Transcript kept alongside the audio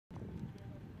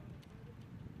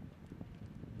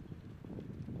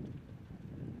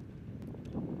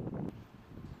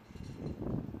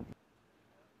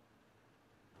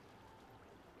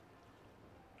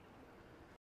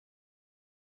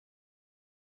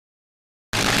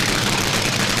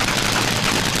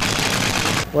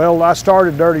Well, I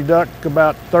started Dirty Duck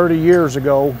about 30 years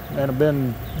ago and have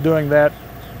been doing that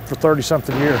for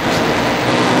 30-something years.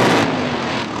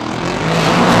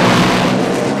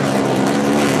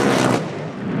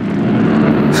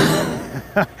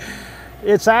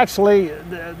 It's actually,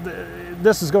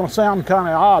 this is going to sound kind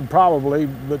of odd probably,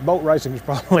 but boat racing is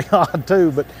probably odd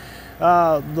too, but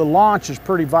the launch is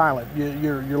pretty violent.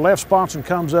 Your left sponson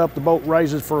comes up, the boat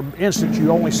raises for an instant, you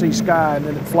only see sky, and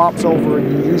then it flops over,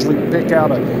 and you usually pick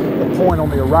out a point on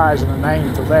the horizon and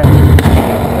aim for that.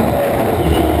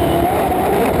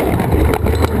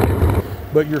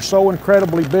 But you're so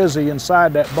incredibly busy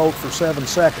inside that boat for 7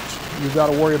 seconds. You've got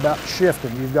to worry about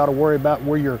shifting. You've got to worry about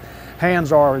where your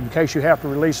hands are in case you have to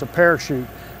release a parachute,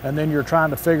 and then you're trying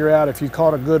to figure out if you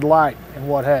caught a good light and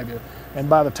what have you. And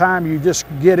by the time you just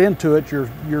get into it, you're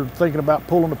thinking about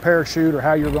pulling the parachute or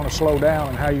how you're going to slow down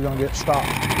and how you're going to get stopped.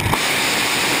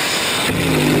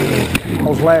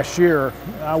 Last year,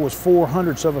 I was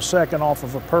 0.04 of a second off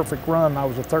of a perfect run. I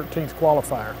was the 13th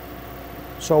qualifier.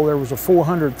 So there was a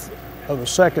 0.04 of a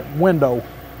second window,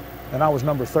 and I was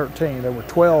number 13. There were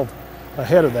 12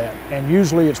 ahead of that. And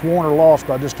usually it's won or lost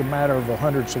by just a matter of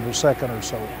 0.01 of a second or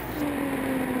so.